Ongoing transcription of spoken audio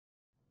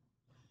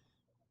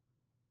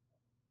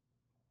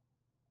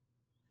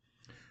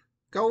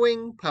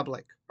Going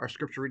public. Our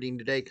scripture reading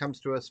today comes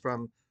to us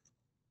from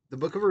the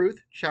book of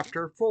Ruth,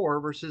 chapter 4,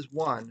 verses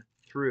 1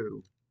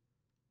 through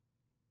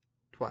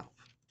 12.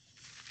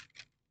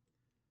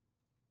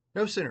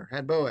 No sooner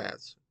had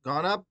Boaz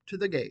gone up to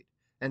the gate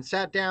and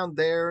sat down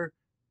there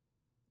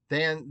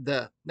than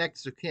the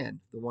next of kin,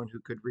 the one who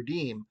could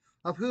redeem,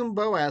 of whom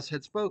Boaz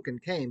had spoken,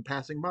 came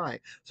passing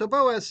by. So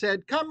Boaz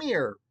said, come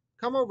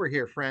over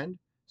here, friend,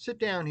 sit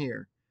down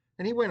here.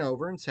 And he went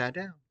over and sat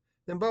down.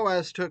 Then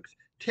Boaz took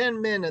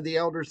 10 men of the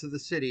elders of the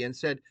city and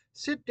said,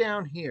 sit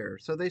down here.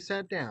 So they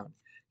sat down.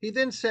 He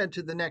then said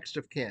to the next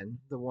of kin,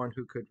 the one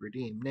who could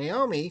redeem,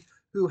 Naomi,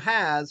 who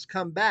has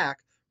come back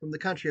from the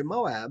country of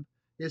Moab,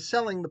 is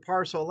selling the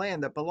parcel of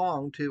land that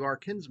belonged to our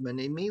kinsman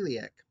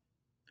Elimelech.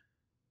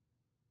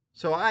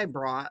 So I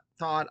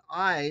thought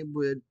I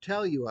would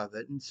tell you of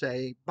it and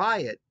say, buy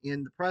it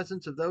in the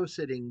presence of those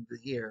sitting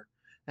here,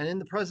 and in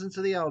the presence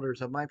of the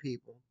elders of my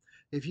people.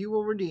 If you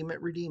will redeem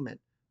it, redeem it.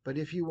 But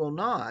if you will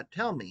not,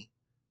 tell me,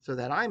 so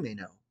that I may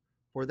know.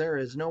 For there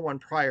is no one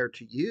prior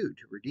to you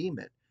to redeem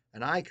it,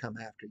 and I come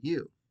after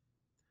you.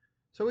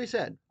 So he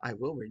said, I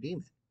will redeem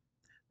it.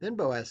 Then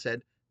Boaz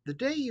said, the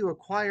day you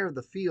acquire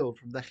the field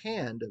from the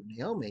hand of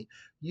Naomi,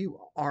 you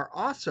are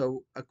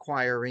also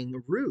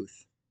acquiring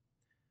Ruth,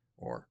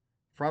 or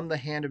from the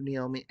hand of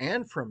Naomi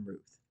and from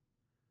Ruth,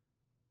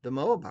 the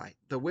Moabite,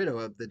 the widow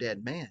of the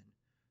dead man,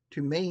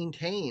 to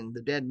maintain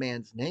the dead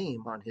man's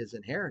name on his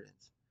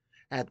inheritance.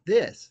 At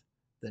this,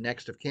 the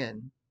next of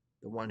kin,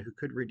 the one who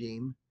could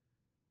redeem,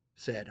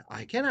 said,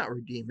 I cannot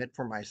redeem it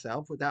for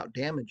myself without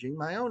damaging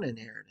my own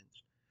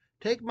inheritance.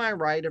 Take my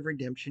right of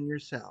redemption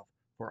yourself,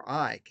 for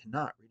I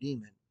cannot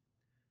redeem it.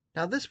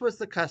 Now this was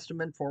the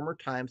custom in former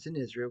times in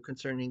Israel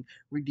concerning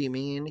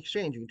redeeming and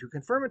exchanging. To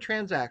confirm a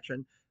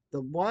transaction,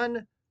 the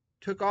one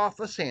took off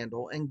a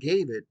sandal and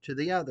gave it to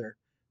the other.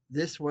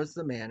 This was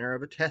the manner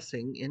of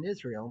attesting in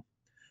Israel.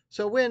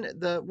 So when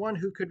the one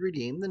who could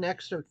redeem, the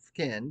next of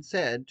kin,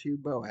 said to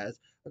Boaz,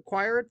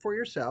 acquire it for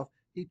yourself,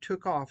 he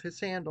took off his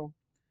sandal.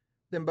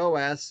 Then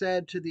Boaz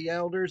said to the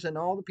elders and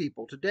all the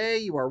people, today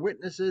you are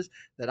witnesses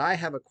that I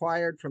have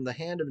acquired from the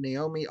hand of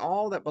Naomi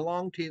all that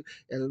belonged to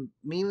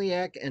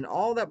Elimelech and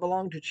all that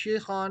belonged to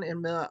Chilion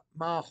and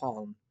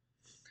Mahlon.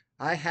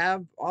 I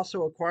have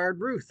also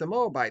acquired Ruth the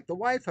Moabite, the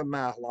wife of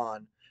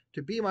Mahlon,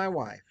 to be my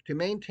wife, to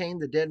maintain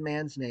the dead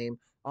man's name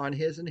on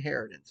his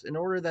inheritance, in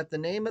order that the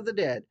name of the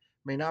dead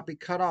may not be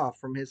cut off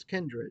from his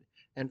kindred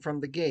and from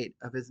the gate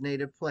of his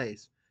native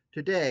place.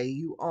 Today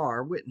you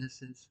are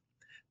witnesses.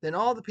 Then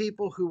all the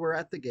people who were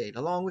at the gate,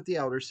 along with the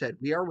elders, said,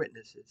 we are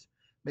witnesses.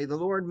 May the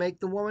Lord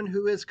make the woman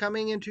who is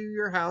coming into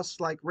your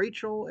house like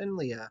Rachel and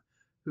Leah,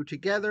 who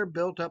together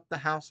built up the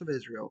house of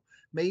Israel.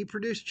 May you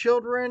produce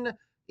children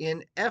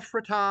in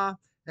Ephratah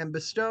and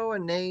bestow a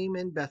name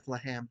in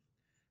Bethlehem.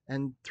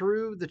 And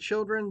through the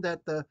children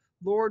that the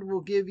Lord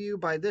will give you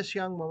by this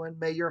young woman,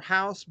 may your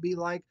house be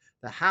like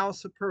the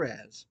house of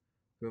Perez,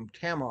 whom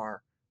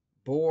Tamar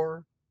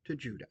bore to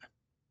Judah.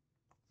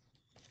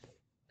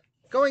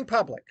 Going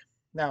public.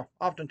 Now,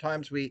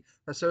 oftentimes we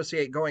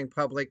associate going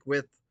public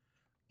with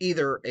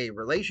either a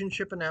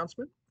relationship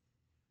announcement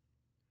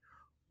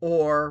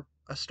or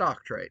a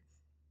stock trade,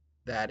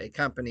 that a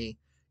company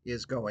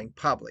is going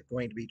public,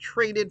 going to be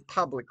traded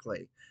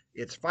publicly.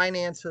 Its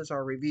finances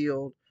are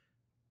revealed.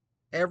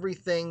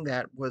 Everything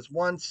that was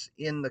once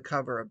in the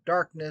cover of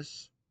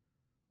darkness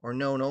or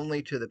known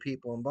only to the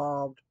people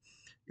involved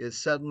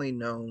is suddenly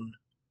known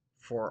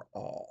for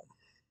all.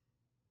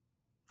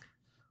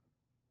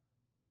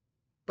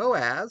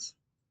 Boaz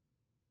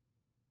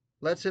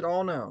lets it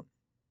all known.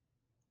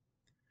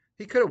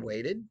 He could have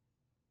waited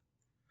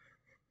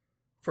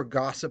for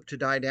gossip to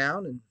die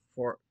down and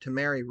to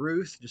marry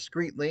Ruth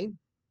discreetly,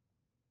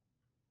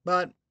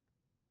 but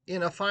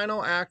in a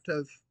final act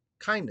of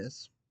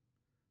kindness,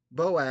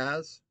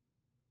 Boaz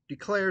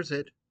declares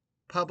it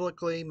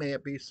publicly, may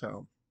it be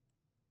so,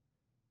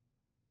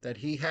 that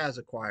he has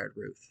acquired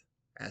Ruth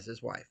as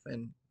his wife.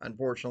 And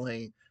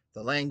unfortunately,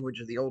 the language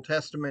of the Old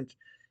Testament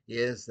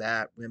is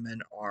that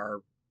women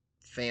are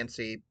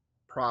fancy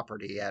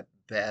property at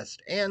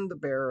best and the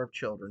bearer of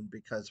children,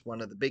 because one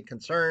of the big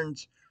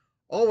concerns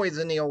always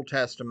in the Old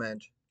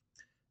Testament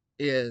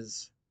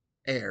is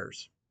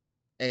heirs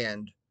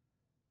and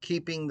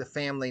keeping the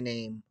family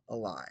name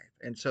alive.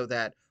 And so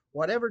that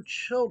whatever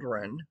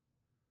children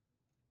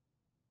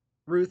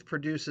Ruth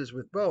produces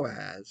with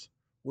Boaz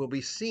will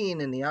be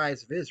seen in the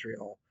eyes of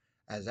Israel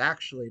as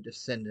actually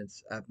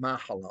descendants of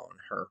Mahlon,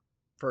 her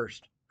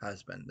first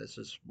husband. This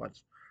is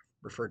what's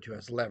referred to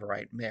as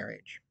Levirate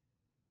marriage.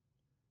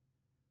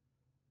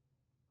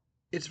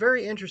 It's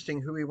very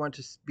interesting who we want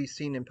to be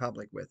seen in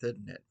public with,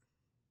 isn't it?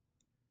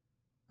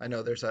 I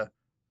know there's a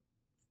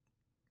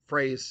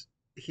phrase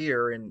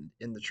here in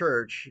the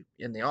church,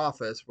 in the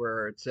office,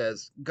 where it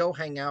says, go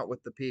hang out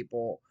with the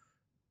people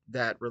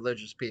that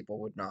religious people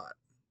would not.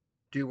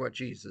 Do what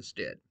Jesus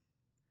did.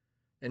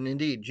 And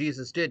indeed,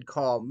 Jesus did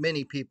call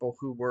many people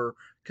who were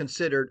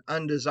considered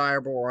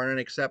undesirable or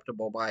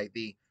unacceptable by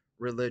the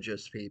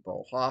religious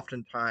people.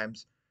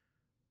 Oftentimes,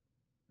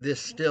 This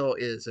still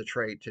is a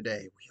trait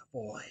today. We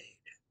avoid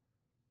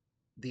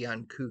the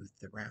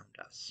uncouth around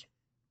us.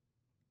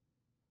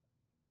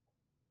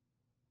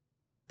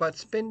 But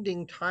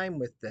spending time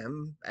with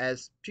them,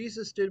 as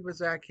Jesus did with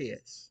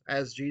Zacchaeus,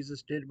 as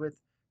Jesus did with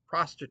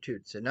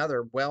prostitutes and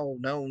other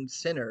well-known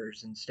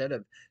sinners, instead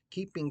of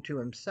keeping to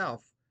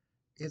himself,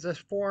 is a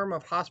form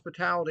of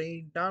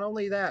hospitality. Not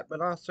only that,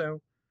 but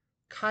also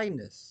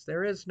kindness.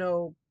 There is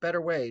no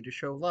better way to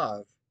show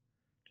love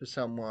to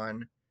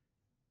someone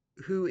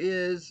who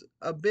is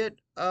a bit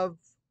of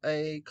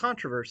a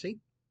controversy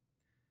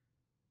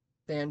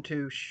than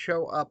to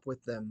show up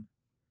with them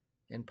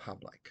in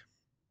public.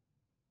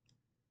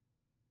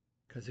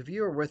 Because if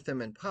you are with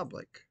them in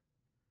public,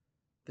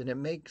 then it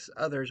makes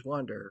others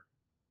wonder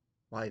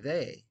why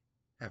they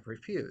have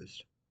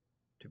refused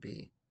to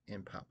be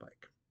in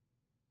public.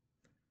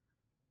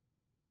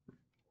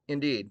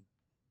 Indeed,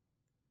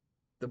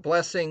 the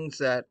blessings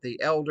that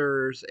the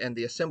elders and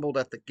the assembled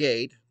at the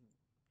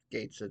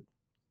gates of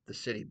the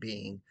city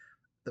being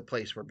the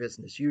place where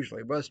business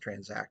usually was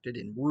transacted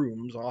in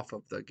rooms off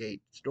of the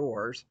gate's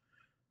doors,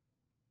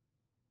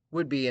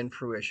 would be in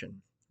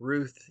fruition.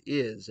 Ruth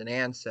is an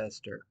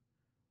ancestor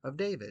of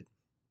David,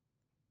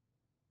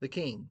 the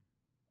king,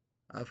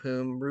 of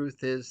whom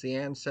Ruth is the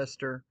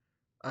ancestor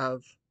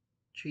of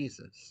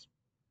Jesus.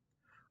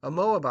 A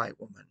Moabite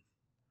woman,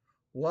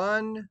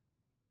 one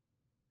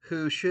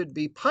who should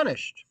be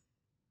punished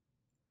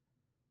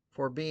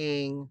for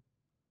being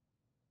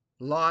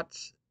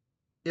Lot's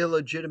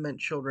illegitimate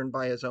children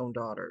by his own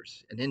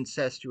daughters and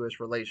incestuous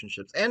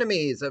relationships.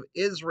 Enemies of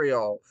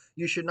Israel,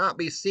 you should not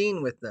be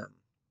seen with them.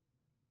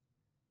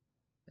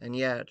 And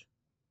yet,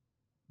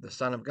 the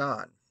Son of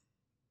God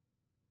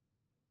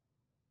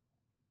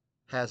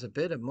has a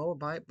bit of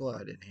Moabite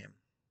blood in him.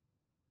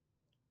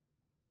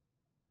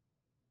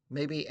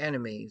 Maybe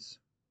enemies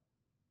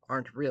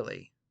aren't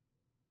really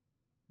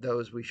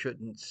those we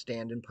shouldn't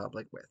stand in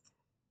public with.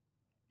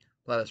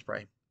 Let us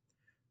pray.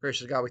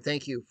 Gracious God, we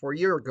thank you for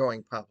your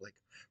going public,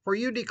 for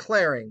you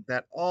declaring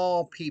that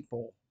all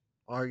people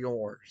are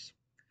yours.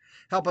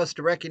 Help us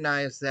to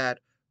recognize that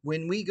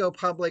when we go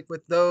public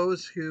with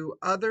those who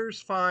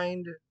others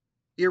find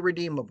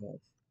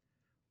irredeemable,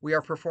 we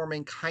are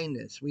performing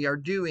kindness. We are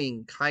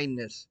doing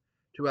kindness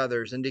to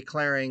others and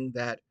declaring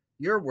that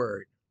your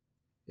word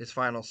is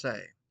final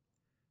say.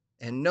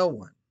 And no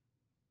one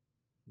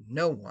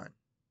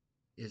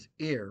is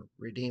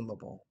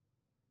irredeemable.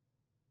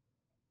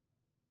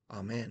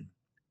 Amen.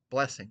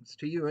 Blessings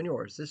to you and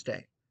yours this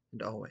day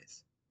and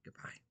always.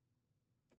 Goodbye.